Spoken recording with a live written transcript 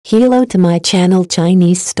Hello to my channel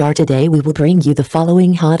Chinese Star. Today we will bring you the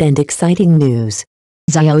following hot and exciting news.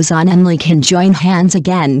 Xiao, Zhan and Li can join hands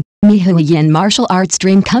again. Yin martial arts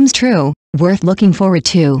dream comes true, worth looking forward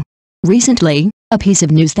to. Recently, a piece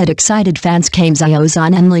of news that excited fans came. Xiao,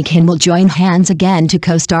 Zhan and Li will join hands again to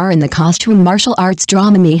co-star in the costume martial arts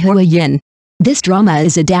drama Yin. This drama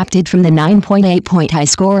is adapted from the 9.8-point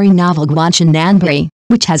high-scoring novel Guanchen Nanbri,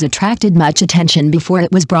 which has attracted much attention before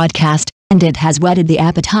it was broadcast, and it has whetted the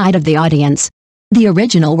appetite of the audience. The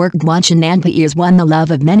original work Guanchen Nanbri has won the love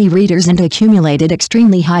of many readers and accumulated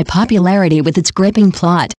extremely high popularity with its gripping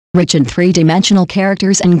plot, rich in three-dimensional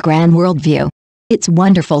characters and grand worldview. Its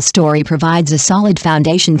wonderful story provides a solid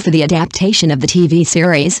foundation for the adaptation of the TV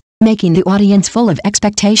series, making the audience full of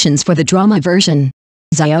expectations for the drama version.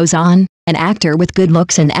 Xiao Zhan, an actor with good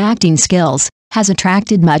looks and acting skills, has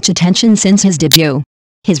attracted much attention since his debut.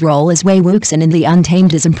 His role as Wei Wuxin in The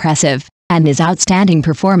Untamed is impressive, and his outstanding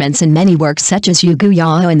performance in many works such as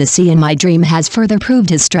Xiao and The Sea in My Dream has further proved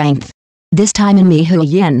his strength. This time in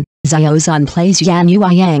Yin, Xiao Zhan plays Yan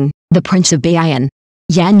Yueyang, the Prince of Beiyan.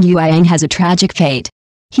 Yan Yueyang has a tragic fate.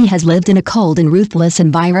 He has lived in a cold and ruthless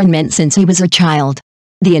environment since he was a child.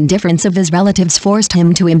 The indifference of his relatives forced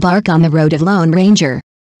him to embark on the road of Lone Ranger.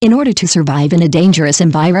 In order to survive in a dangerous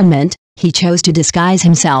environment, he chose to disguise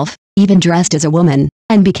himself, even dressed as a woman,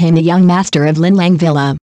 and became a young master of Linlang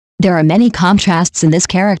Villa. There are many contrasts in this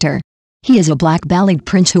character. He is a black-bellied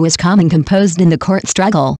prince who is calm and composed in the court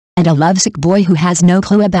struggle, and a lovesick boy who has no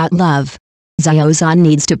clue about love. Xiao Zhan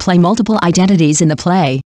needs to play multiple identities in the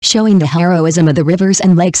play, showing the heroism of the rivers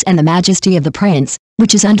and lakes and the majesty of the prince,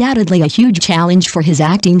 which is undoubtedly a huge challenge for his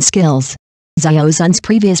acting skills. Xiao Zhan's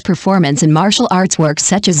previous performance in martial arts works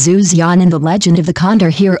such as Zhu Xian and The Legend of the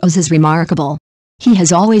Condor Heroes is remarkable. He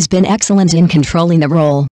has always been excellent in controlling the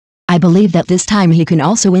role. I believe that this time he can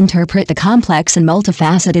also interpret the complex and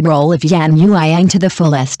multifaceted role of Yan Yueyang to the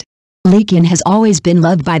fullest. Li Qian has always been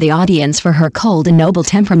loved by the audience for her cold and noble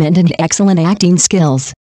temperament and excellent acting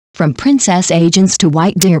skills. From Princess Agents to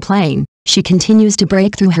White Deer Plain, she continues to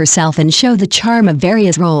break through herself and show the charm of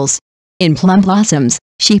various roles. In Plum Blossoms,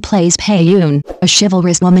 she plays Pei Yun, a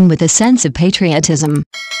chivalrous woman with a sense of patriotism.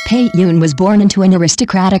 Pei Yun was born into an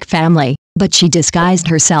aristocratic family, but she disguised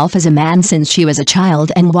herself as a man since she was a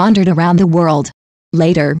child and wandered around the world.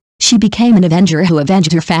 Later, she became an avenger who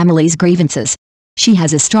avenged her family's grievances. She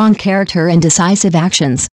has a strong character and decisive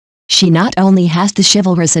actions. She not only has the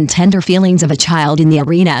chivalrous and tender feelings of a child in the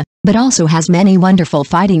arena, but also has many wonderful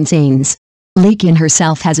fighting scenes. Li Qian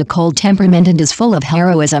herself has a cold temperament and is full of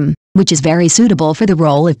heroism, which is very suitable for the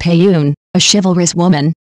role of Pei Yun, a chivalrous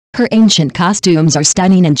woman. Her ancient costumes are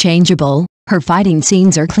stunning and changeable, her fighting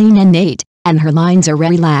scenes are clean and neat, and her lines are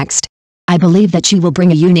relaxed. I believe that she will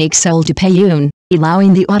bring a unique soul to Pei Yun,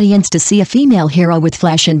 allowing the audience to see a female hero with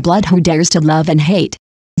flesh and blood who dares to love and hate.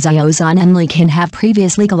 Xiao Zhan and Li Qian have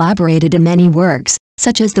previously collaborated in many works,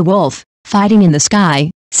 such as The Wolf, Fighting in the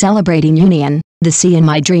Sky, Celebrating Union, The Sea in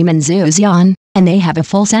My Dream and Zhu Xian, and they have a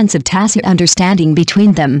full sense of tacit understanding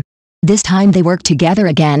between them. This time they work together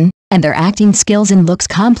again, and their acting skills and looks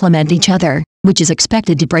complement each other, which is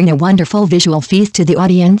expected to bring a wonderful visual feast to the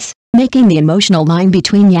audience, making the emotional line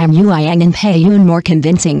between Yan Yueyang and Pei Yun more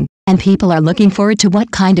convincing, and people are looking forward to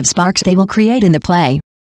what kind of sparks they will create in the play.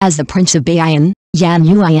 As the Prince of Beiyan, Yan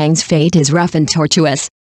Yueyang's fate is rough and tortuous.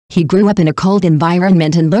 He grew up in a cold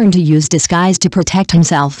environment and learned to use disguise to protect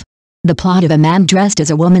himself. The plot of a man dressed as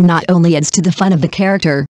a woman not only adds to the fun of the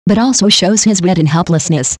character, but also shows his wit and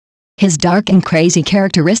helplessness. His dark and crazy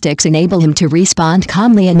characteristics enable him to respond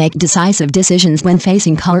calmly and make decisive decisions when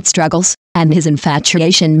facing court struggles, and his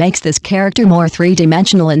infatuation makes this character more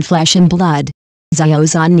three-dimensional in flesh and blood. Xiao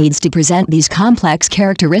Zhan needs to present these complex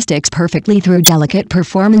characteristics perfectly through delicate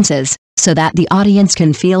performances, so that the audience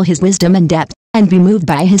can feel his wisdom and depth, and be moved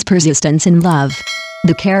by his persistence in love.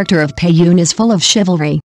 The character of Pei Yun is full of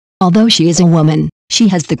chivalry. Although she is a woman, she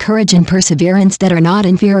has the courage and perseverance that are not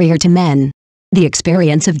inferior to men. The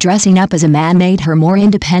experience of dressing up as a man made her more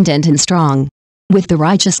independent and strong. With the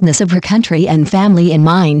righteousness of her country and family in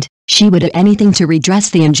mind, she would do anything to redress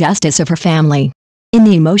the injustice of her family. In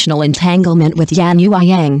the emotional entanglement with Yan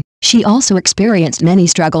Yueyang, she also experienced many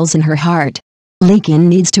struggles in her heart. Li Qian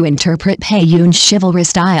needs to interpret Pei Yun's chivalrous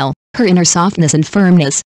style, her inner softness and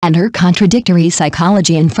firmness, and her contradictory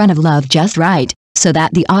psychology in front of love just right, so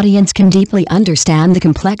that the audience can deeply understand the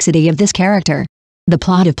complexity of this character. The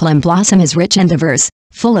plot of Plum Blossom is rich and diverse,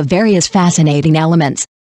 full of various fascinating elements.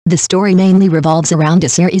 The story mainly revolves around a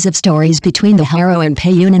series of stories between the heroine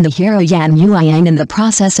Pei Yun and the hero Yan Yueyang in the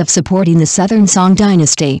process of supporting the Southern Song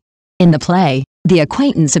dynasty. In the play, the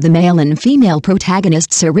acquaintance of the male and female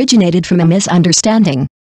protagonists originated from a misunderstanding.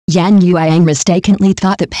 Zhan Yuang mistakenly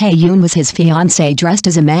thought that Pei Yun was his fiancée dressed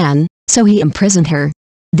as a man, so he imprisoned her.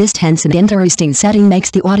 This tense and interesting setting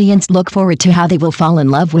makes the audience look forward to how they will fall in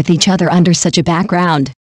love with each other under such a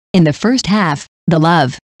background. In the first half, the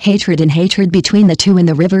love, hatred between the two in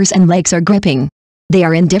the rivers and lakes are gripping. They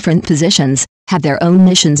are in different positions, have their own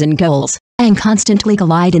missions and goals, and constantly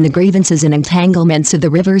collide in the grievances and entanglements of the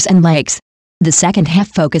rivers and lakes. The second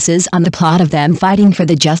half focuses on the plot of them fighting for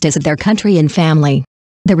the justice of their country and family.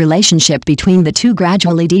 The relationship between the two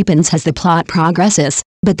gradually deepens as the plot progresses,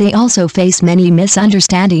 but they also face many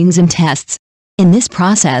misunderstandings and tests. In this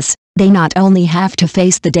process, they not only have to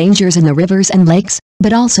face the dangers in the rivers and lakes,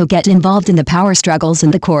 but also get involved in the power struggles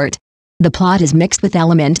in the court. The plot is mixed with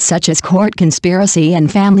elements such as court conspiracy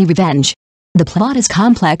and family revenge. The plot is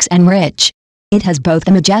complex and rich. It has both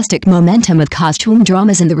a majestic momentum with costume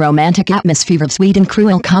dramas and the romantic atmosphere of sweet and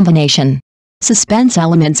cruel combination. Suspense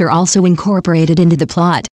elements are also incorporated into the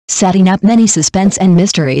plot, setting up many suspense and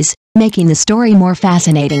mysteries, making the story more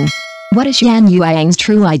fascinating. What is Zhan Yuang's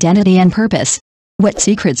true identity and purpose? What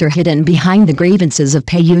secrets are hidden behind the grievances of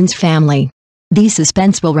Pei Yun's family? These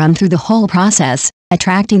suspense will run through the whole process,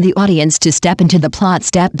 attracting the audience to step into the plot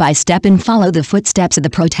step by step and follow the footsteps of the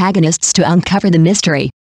protagonists to uncover the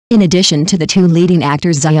mystery. In addition to the two leading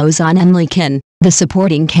actors Zhan and Li Qin, the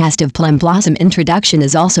supporting cast of Plum Blossom introduction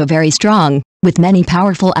is also very strong, with many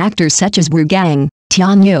powerful actors such as Wu Gang,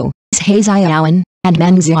 Tian Yu, He Xiao, and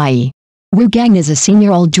Meng Ziyi. Wu Gang is a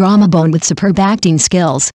senior-old drama bone with superb acting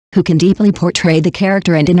skills, who can deeply portray the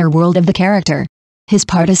character and inner world of the character. His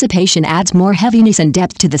participation adds more heaviness and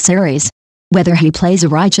depth to the series. Whether he plays a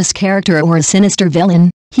righteous character or a sinister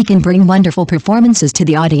villain, he can bring wonderful performances to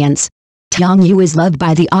the audience. Tian Yu is loved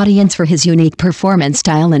by the audience for his unique performance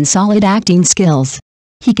style and solid acting skills.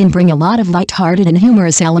 He can bring a lot of light-hearted and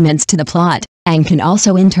humorous elements to the plot, and can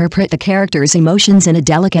also interpret the character's emotions in a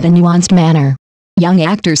delicate and nuanced manner. Young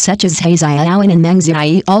actors such as He Xiao and Meng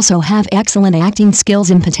Ziyi also have excellent acting skills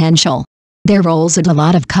and potential. Their roles add a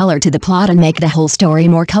lot of color to the plot and make the whole story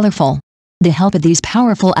more colorful. The help of these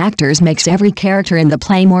powerful actors makes every character in the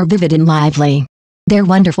play more vivid and lively. Their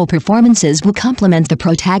wonderful performances will complement the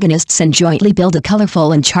protagonists and jointly build a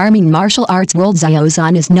colorful and charming martial arts world.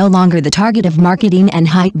 Zhan is no longer the target of marketing and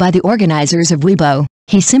hype by the organizers of Weibo.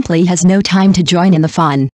 He simply has no time to join in the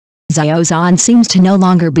fun. Zhan seems to no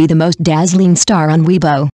longer be the most dazzling star on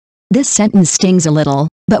Weibo. This sentence stings a little,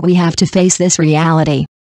 but we have to face this reality.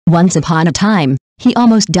 Once upon a time, he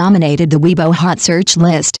almost dominated the Weibo hot search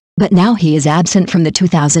list, but now he is absent from the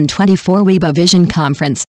 2024 Weibo Vision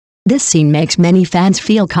Conference. This scene makes many fans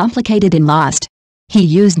feel complicated and lost. He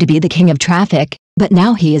used to be the king of traffic, but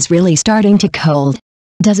now he is really starting to cold.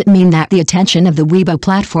 Does it mean that the attention of the Weibo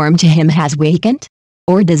platform to him has weakened?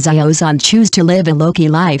 Or does Zhan choose to live a low-key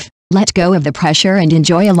life, let go of the pressure and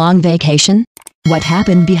enjoy a long vacation? What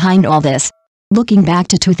happened behind all this? Looking back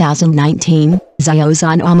to 2019,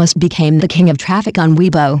 Zhan almost became the king of traffic on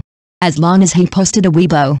Weibo. As long as he posted a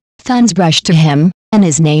Weibo, fans rushed to him, and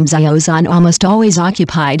his name Zhan almost always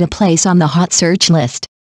occupied a place on the hot search list.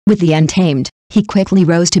 With the Untamed, he quickly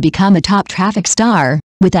rose to become a top traffic star,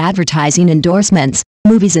 with advertising endorsements,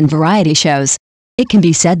 movies and variety shows. It can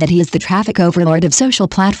be said that he is the traffic overlord of social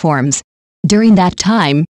platforms. During that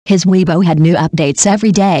time, his Weibo had new updates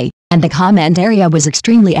every day, and the comment area was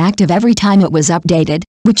extremely active every time it was updated,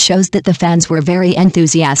 which shows that the fans were very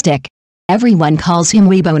enthusiastic. Everyone calls him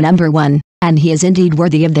Weibo #1, and he is indeed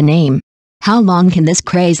worthy of the name. How long can this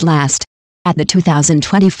craze last? At the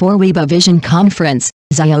 2024 Weibo Vision Conference,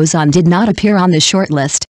 Zhan did not appear on the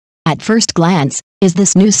shortlist. At first glance, is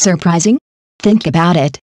this news surprising? Think about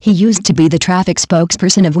it, he used to be the traffic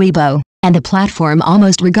spokesperson of Weibo, and the platform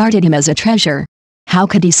almost regarded him as a treasure. How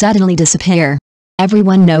could he suddenly disappear?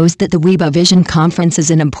 Everyone knows that the Weibo Vision Conference is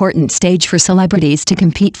an important stage for celebrities to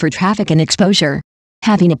compete for traffic and exposure.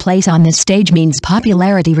 Having a place on this stage means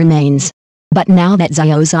popularity remains. But now that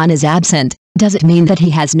Zhan is absent, does it mean that he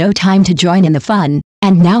has no time to join in the fun,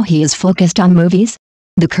 and now he is focused on movies?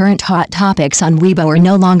 The current hot topics on Weibo are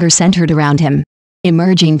no longer centered around him.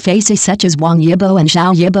 Emerging faces such as Wang Yibo and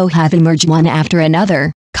Xiao Yibo have emerged one after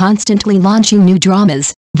another, constantly launching new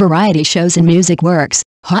dramas, variety shows and music works.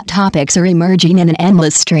 Hot topics are emerging in an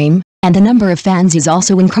endless stream, and the number of fans is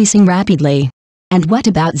also increasing rapidly. And what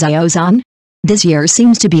about Zhan? This year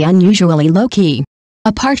seems to be unusually low-key.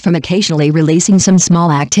 Apart from occasionally releasing some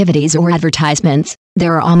small activities or advertisements,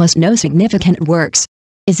 there are almost no significant works.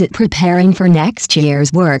 Is it preparing for next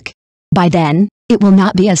year's work? By then, it will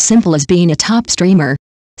not be as simple as being a top streamer.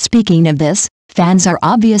 Speaking of this, fans are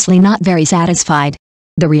obviously not very satisfied.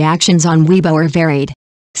 The reactions on Weibo are varied.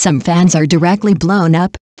 Some fans are directly blown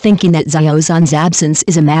up, thinking that Xiaozhan's absence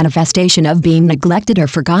is a manifestation of being neglected or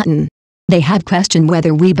forgotten. They have questioned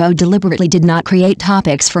whether Weibo deliberately did not create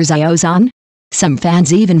topics for Xiaozhan. Some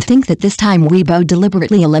fans even think that this time Weibo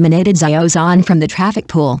deliberately eliminated Xiaozhan from the traffic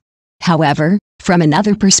pool. However, from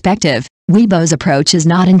another perspective, Weibo's approach is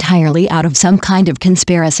not entirely out of some kind of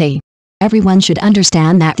conspiracy. Everyone should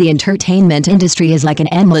understand that the entertainment industry is like an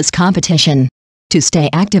endless competition. To stay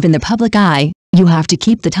active in the public eye, you have to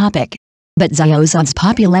keep the topic. But Xiaozhan's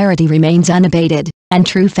popularity remains unabated, and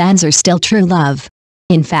true fans are still true love.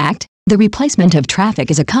 In fact, the replacement of traffic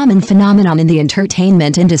is a common phenomenon in the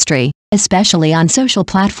entertainment industry, especially on social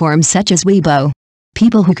platforms such as Weibo.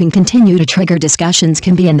 People who can continue to trigger discussions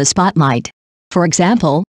can be in the spotlight. For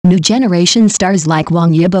example, new generation stars like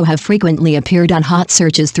Wang Yibo have frequently appeared on hot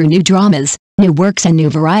searches through new dramas, new works and new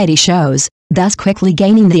variety shows, thus quickly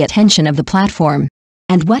gaining the attention of the platform.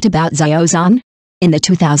 And what about Xiaozhan? In the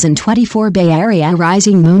 2024 Bay Area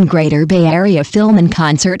Rising Moon Greater Bay Area Film and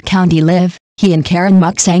Concert County Live, he and Karen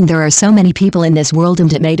Muk sang "There are so many people in this world"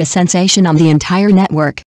 and it made a sensation on the entire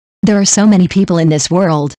network. There are so many people in this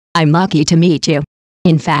world, I'm lucky to meet you.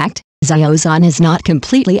 In fact, Xiaozhan is not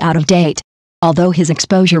completely out of date. Although his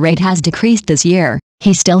exposure rate has decreased this year,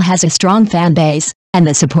 he still has a strong fan base, and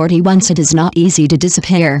the support he once had is not easy to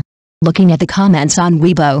disappear. Looking at the comments on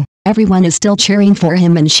Weibo, everyone is still cheering for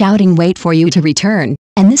him and shouting "Wait for you to return,"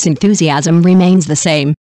 and this enthusiasm remains the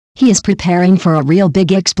same. He is preparing for a real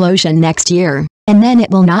big explosion next year, and then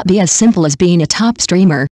it will not be as simple as being a top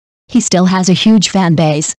streamer. He still has a huge fan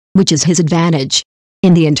base, which is his advantage.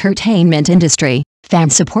 In the entertainment industry, fan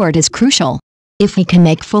support is crucial. If he can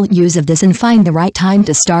make full use of this and find the right time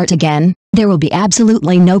to start again, there will be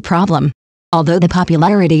absolutely no problem. Although the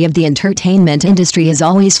popularity of the entertainment industry is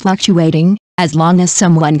always fluctuating, as long as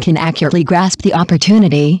someone can accurately grasp the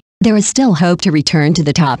opportunity, there is still hope to return to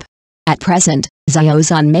the top. At present,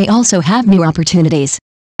 Xiaozhan may also have new opportunities.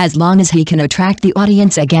 As long as he can attract the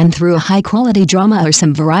audience again through a high-quality drama or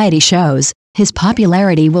some variety shows, his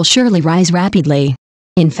popularity will surely rise rapidly.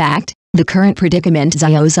 In fact, the current predicament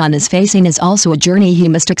Xiaozhan is facing is also a journey he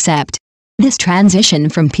must accept. This transition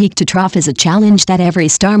from peak to trough is a challenge that every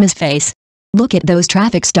star must face. Look at those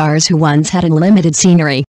traffic stars who once had unlimited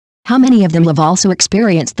scenery. How many of them have also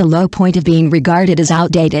experienced the low point of being regarded as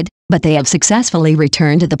outdated, but they have successfully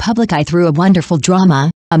returned to the public eye through a wonderful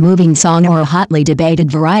drama, a moving song or a hotly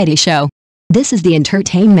debated variety show. This is the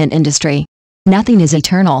entertainment industry. Nothing is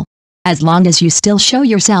eternal. As long as you still show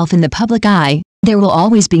yourself in the public eye, there will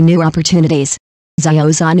always be new opportunities.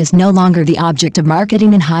 Xiaozhan is no longer the object of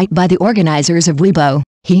marketing and hype by the organizers of Weibo.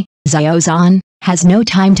 He, Xiaozhan, has no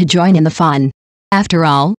time to join in the fun. After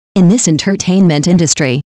all, in this entertainment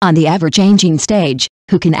industry, on the ever-changing stage,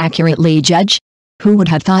 who can accurately judge? Who would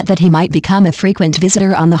have thought that he might become a frequent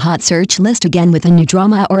visitor on the hot search list again with a new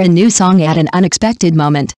drama or a new song at an unexpected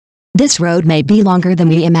moment? This road may be longer than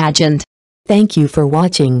we imagined. Thank you for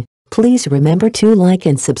watching. Please remember to like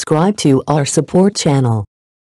and subscribe to our support channel.